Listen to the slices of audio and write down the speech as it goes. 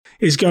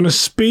is going to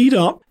speed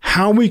up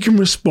how we can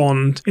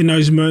respond in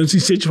those emergency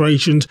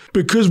situations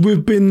because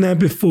we've been there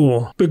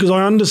before, because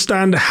I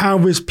understand how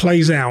this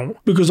plays out,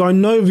 because I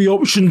know the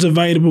options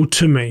available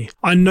to me.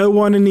 I know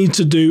what I need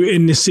to do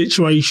in this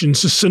situation.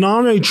 So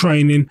scenario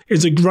training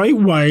is a great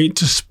way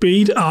to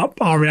speed up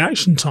our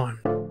reaction time.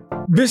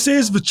 This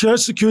is the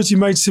Church Security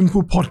Made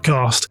Simple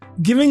podcast,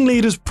 giving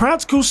leaders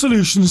practical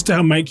solutions to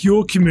help make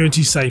your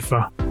community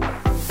safer.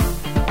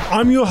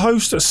 I'm your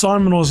host,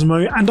 Simon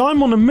Osmo, and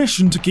I'm on a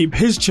mission to keep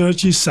his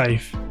churches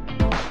safe.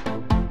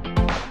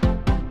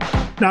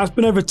 Now, it's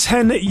been over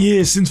 10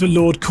 years since the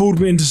Lord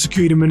called me into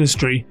security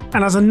ministry,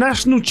 and as a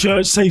national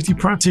church safety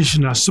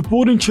practitioner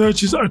supporting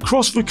churches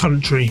across the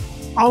country,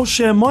 I'll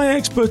share my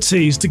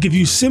expertise to give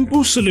you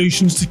simple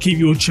solutions to keep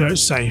your church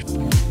safe.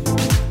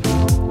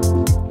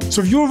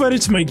 So if you're ready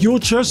to make your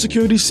church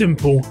security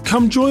simple,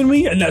 come join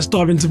me and let's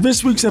dive into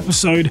this week's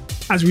episode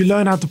as we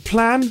learn how to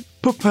plan,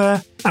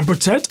 prepare, and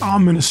protect our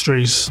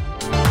ministries.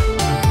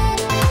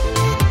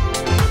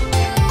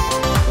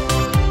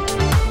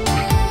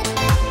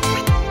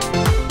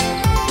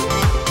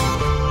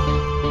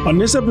 On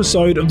this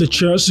episode of the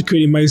Church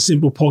Security Made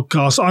Simple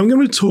podcast, I'm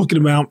going to be talking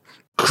about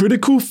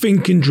critical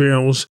thinking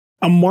drills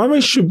and why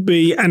they should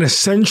be an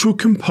essential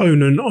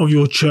component of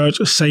your church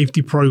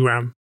safety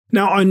program.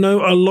 Now, I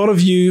know a lot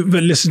of you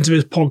that listen to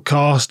this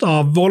podcast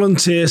are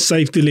volunteer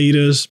safety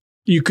leaders.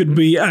 You could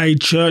be a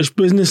church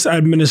business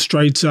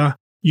administrator.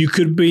 You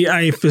could be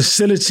a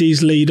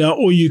facilities leader,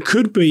 or you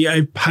could be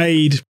a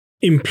paid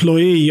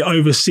employee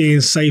overseeing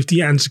safety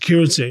and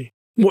security.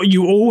 What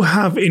you all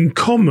have in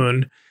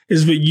common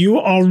is that you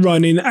are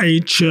running a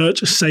church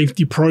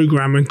safety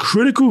program, and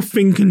critical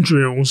thinking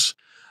drills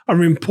are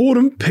an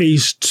important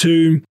piece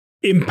to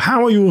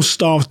empower your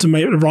staff to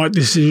make the right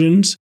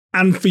decisions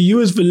and for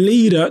you as the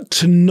leader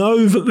to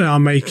know that they are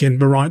making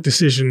the right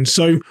decisions.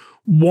 So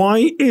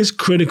why is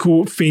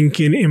critical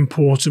thinking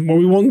important? Well,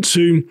 we want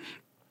to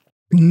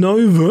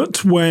know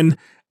that when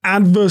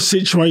adverse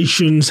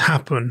situations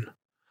happen,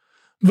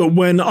 that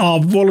when our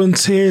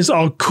volunteers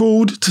are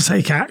called to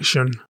take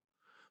action,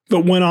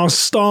 that when our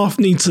staff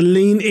need to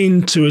lean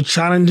into a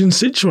challenging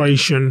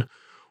situation,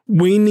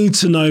 we need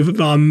to know that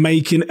they are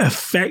making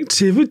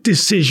effective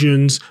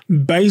decisions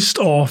based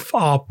off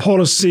our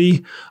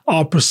policy,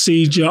 our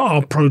procedure,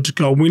 our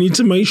protocol. We need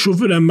to make sure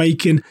that they're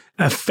making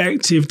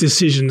effective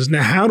decisions.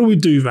 Now, how do we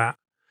do that?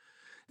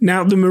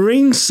 Now, the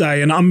Marines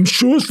say, and I'm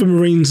sure it's the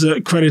Marines that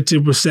are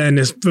credited with saying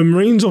this, the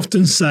Marines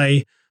often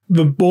say,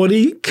 the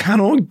body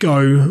cannot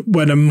go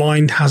where the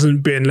mind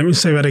hasn't been. Let me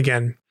say that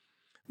again.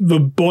 The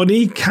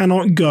body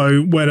cannot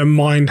go where the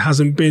mind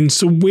hasn't been.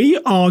 So we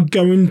are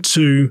going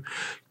to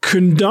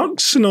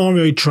conduct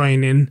scenario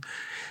training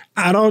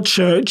at our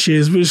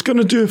churches, which is going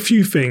to do a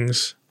few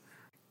things.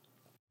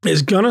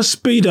 It's going to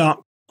speed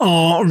up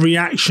our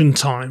reaction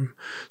time.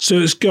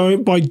 So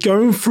by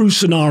going through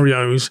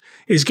scenarios,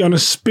 it's going to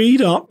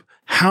speed up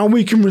how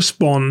we can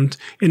respond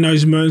in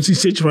those emergency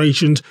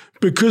situations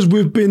because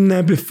we've been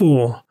there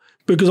before,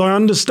 because I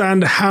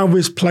understand how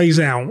this plays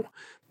out,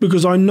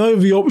 because I know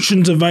the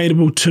options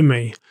available to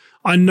me.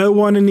 I know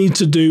what I need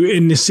to do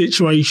in this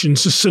situation.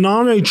 So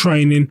scenario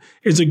training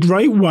is a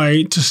great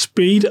way to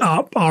speed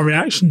up our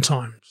reaction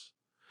times.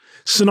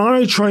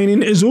 Scenario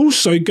training is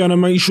also going to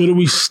make sure that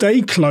we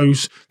stay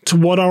close to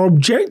what our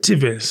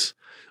objective is.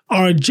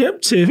 Our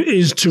objective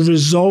is to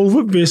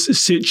resolve this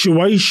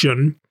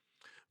situation,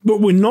 but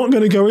we're not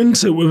going to go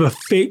into it with a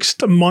fixed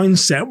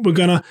mindset. We're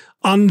going to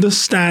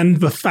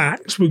understand the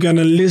facts. We're going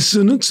to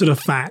listen to the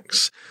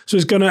facts. So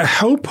it's going to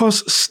help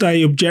us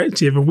stay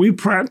objective. If we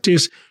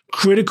practice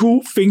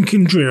critical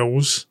thinking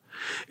drills,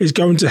 it's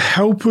going to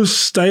help us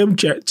stay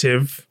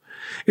objective.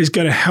 It's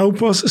going to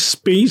help us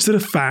speak to the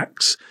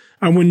facts.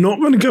 And we're not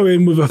going to go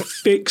in with a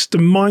fixed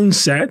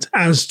mindset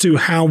as to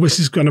how this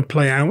is going to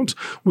play out.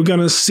 We're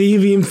going to see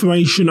the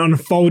information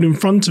unfold in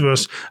front of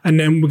us, and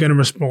then we're going to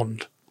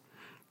respond.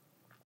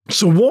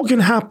 So what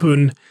can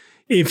happen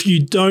if you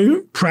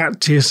don't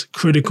practice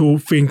critical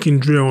thinking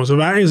drills? Well,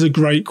 that is a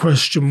great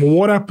question. Well,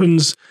 what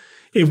happens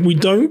if we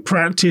don't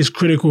practice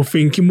critical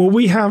thinking? Well,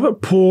 we have a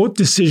poor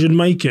decision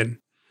making.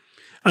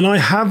 And I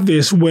have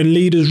this when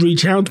leaders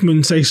reach out to me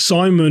and say,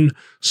 Simon,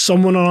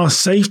 someone on our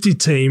safety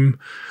team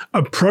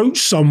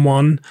approached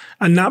someone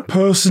and that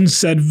person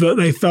said that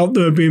they felt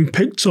they were being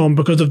picked on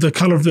because of the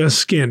color of their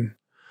skin.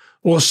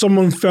 Or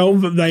someone felt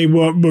that they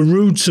were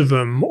rude to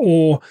them,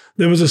 or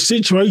there was a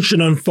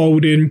situation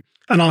unfolding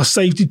and our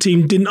safety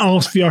team didn't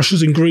ask the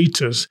ushers and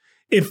greeters.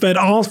 If they'd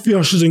asked the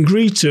ushers and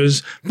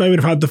greeters, they would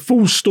have had the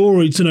full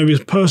story to know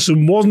this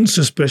person wasn't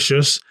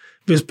suspicious.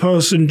 This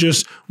person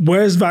just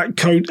wears that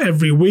coat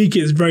every week.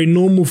 It's very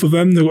normal for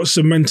them. They've got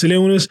some mental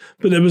illness,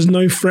 but there was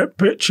no threat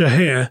picture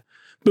here.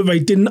 But they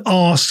didn't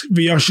ask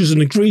the ushers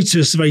and the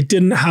greeters, so they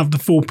didn't have the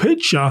full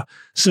picture,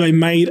 so they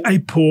made a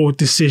poor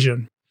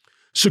decision.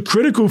 So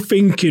critical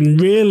thinking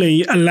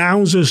really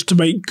allows us to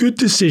make good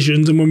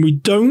decisions, and when we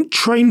don't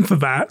train for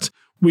that,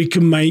 we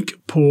can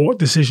make poor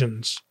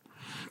decisions.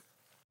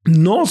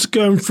 Not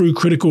going through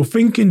critical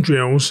thinking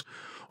drills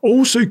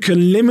also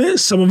can limit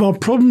some of our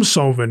problem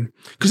solving,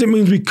 because it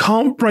means we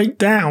can't break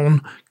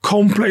down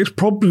complex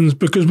problems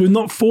because we've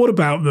not thought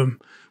about them.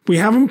 We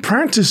haven't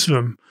practiced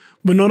them.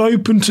 We're not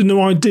open to new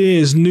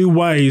ideas, new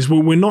ways.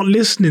 We're not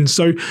listening.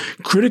 So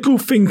critical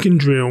thinking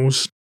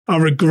drills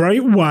are a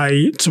great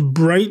way to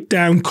break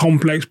down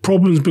complex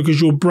problems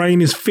because your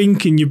brain is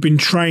thinking, you've been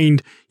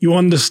trained, you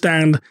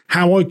understand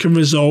how I can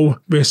resolve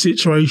this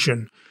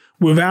situation.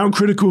 Without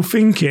critical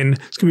thinking,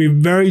 it's going to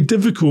be very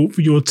difficult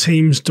for your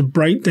teams to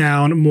break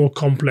down more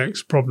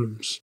complex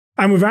problems.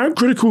 And without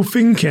critical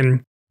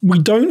thinking, we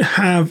don't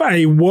have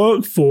a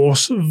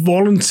workforce,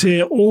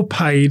 volunteer or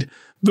paid,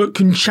 that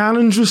can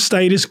challenge the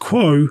status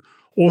quo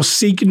or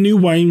seek new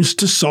ways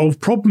to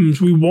solve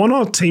problems. We want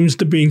our teams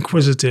to be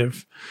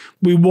inquisitive.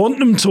 We want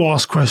them to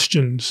ask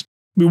questions.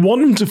 We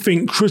want them to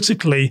think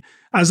critically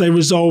as they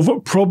resolve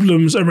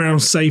problems around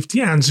safety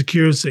and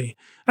security.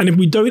 And if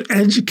we don't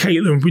educate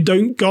them, if we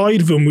don't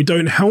guide them, we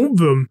don't help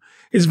them,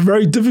 it's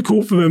very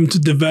difficult for them to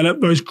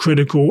develop those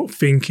critical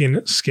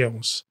thinking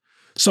skills.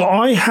 So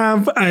I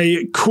have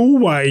a cool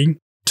way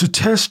to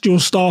test your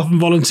staff and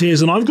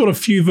volunteers, and I've got a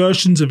few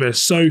versions of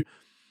this. So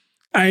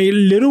a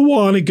little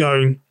while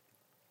ago,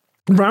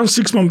 around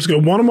 6 months ago,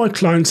 one of my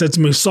clients said to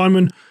me,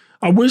 Simon,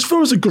 I wish there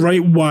was a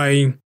great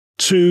way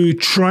to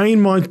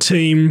train my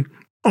team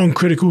on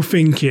critical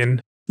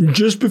thinking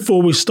just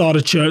before we start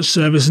a church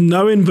service,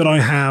 knowing that I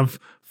have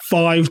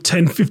 5,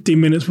 10, 15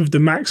 minutes with the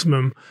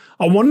maximum.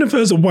 I wonder if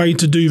there's a way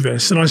to do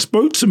this. And I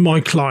spoke to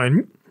my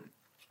client,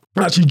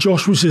 actually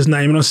Josh was his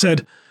name, and I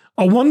said,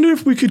 I wonder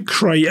if we could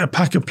create a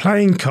pack of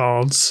playing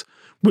cards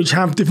which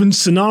have different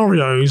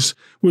scenarios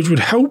which would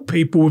help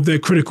people with their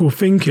critical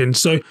thinking.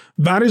 So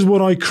that is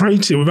what I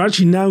created. We've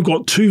actually now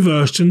got 2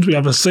 versions. We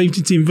have a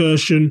safety team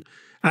version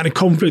and a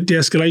conflict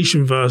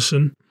de-escalation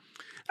version.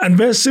 And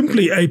they're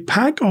simply a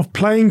pack of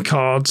playing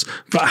cards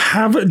that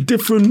have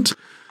different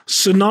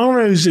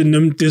scenarios in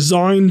them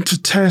designed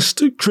to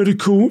test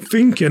critical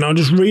thinking. I'll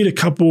just read a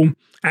couple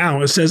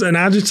out. It says, an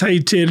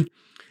agitated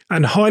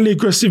and highly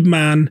aggressive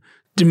man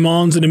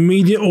demands an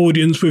immediate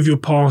audience with your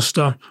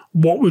pastor.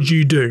 What would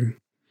you do?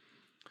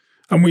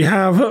 And we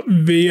have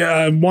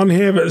the one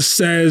here that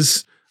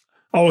says,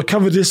 I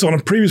covered this on a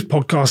previous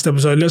podcast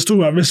episode. Let's talk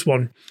about this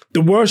one. The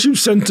worship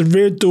center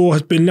rear door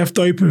has been left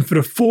open for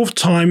the 4th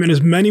time in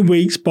as many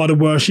weeks by the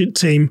worship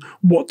team.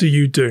 What do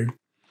you do?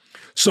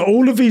 So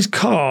all of these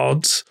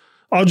cards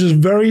are just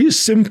very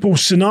simple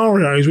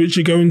scenarios which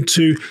are going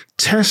to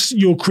test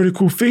your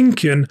critical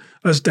thinking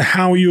as to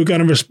how you're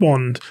going to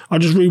respond. I'll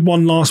just read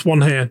one last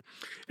one here.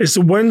 It's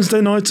a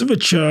Wednesday night of a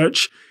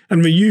church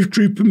and the youth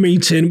group are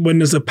meeting when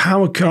there's a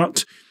power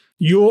cut.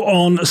 You're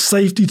on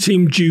safety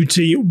team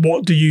duty.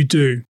 What do you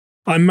do?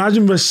 I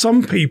imagine there's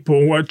some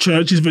people at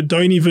churches that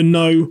don't even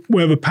know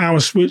where the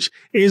power switch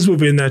is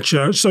within their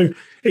church. So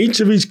each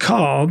of these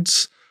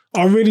cards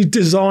are really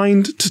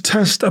designed to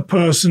test a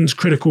person's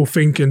critical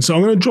thinking. So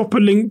I'm going to drop a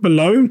link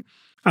below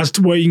as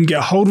to where you can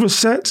get hold of a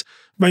set.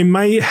 They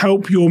may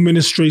help your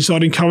ministry, so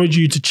I'd encourage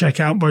you to check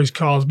out those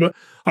cards. But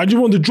I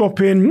just want to drop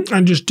in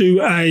and just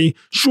do a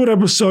short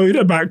episode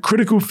about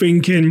critical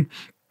thinking,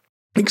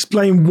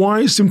 explain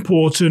why it's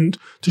important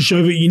to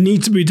show that you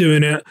need to be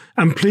doing it.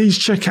 And please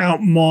check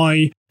out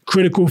my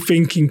critical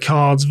thinking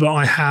cards that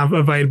I have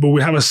available.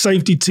 We have a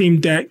safety team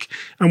deck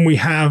and we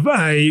have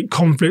a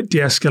conflict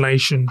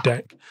de-escalation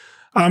deck.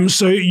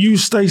 So you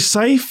stay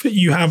safe.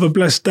 You have a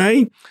blessed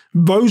day.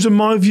 Those are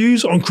my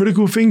views on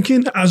critical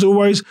thinking. As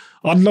always,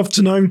 I'd love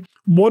to know,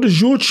 what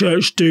does your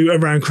church do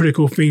around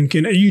critical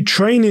thinking? Are you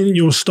training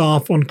your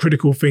staff on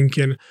critical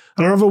thinking? Are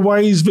there other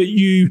ways that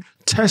you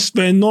test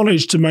their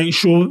knowledge to make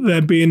sure that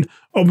they're being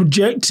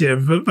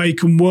objective, that they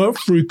can work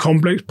through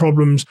complex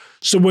problems?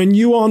 So when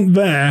you aren't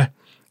there,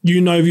 you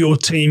know that your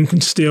team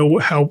can still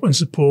help and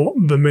support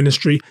the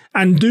ministry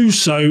and do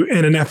so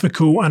in an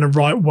ethical and a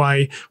right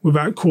way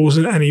without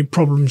causing any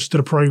problems to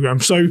the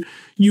program. So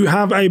you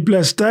have a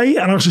blessed day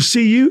and I shall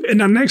see you in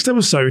our next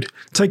episode.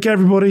 Take care,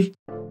 everybody.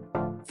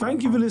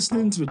 Thank you for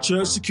listening to the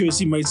Church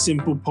Security Made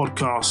Simple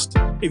podcast.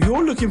 If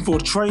you're looking for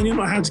training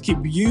on how to keep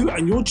you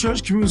and your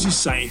church community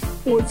safe,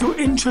 or if you're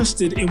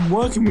interested in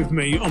working with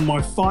me on my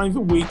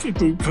 5-week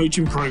group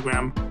coaching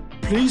program,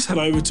 please head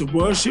over to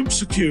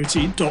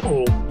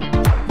worshipsecurity.org.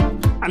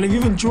 And if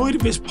you've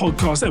enjoyed this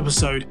podcast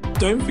episode,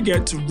 don't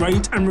forget to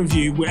rate and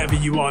review wherever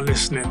you are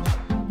listening.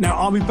 Now,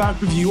 I'll be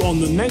back with you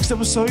on the next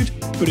episode,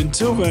 but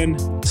until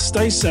then,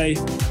 stay safe,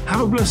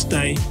 have a blessed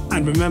day,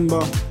 and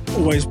remember,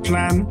 always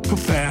plan,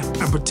 prepare,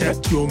 and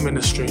protect your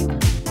ministry.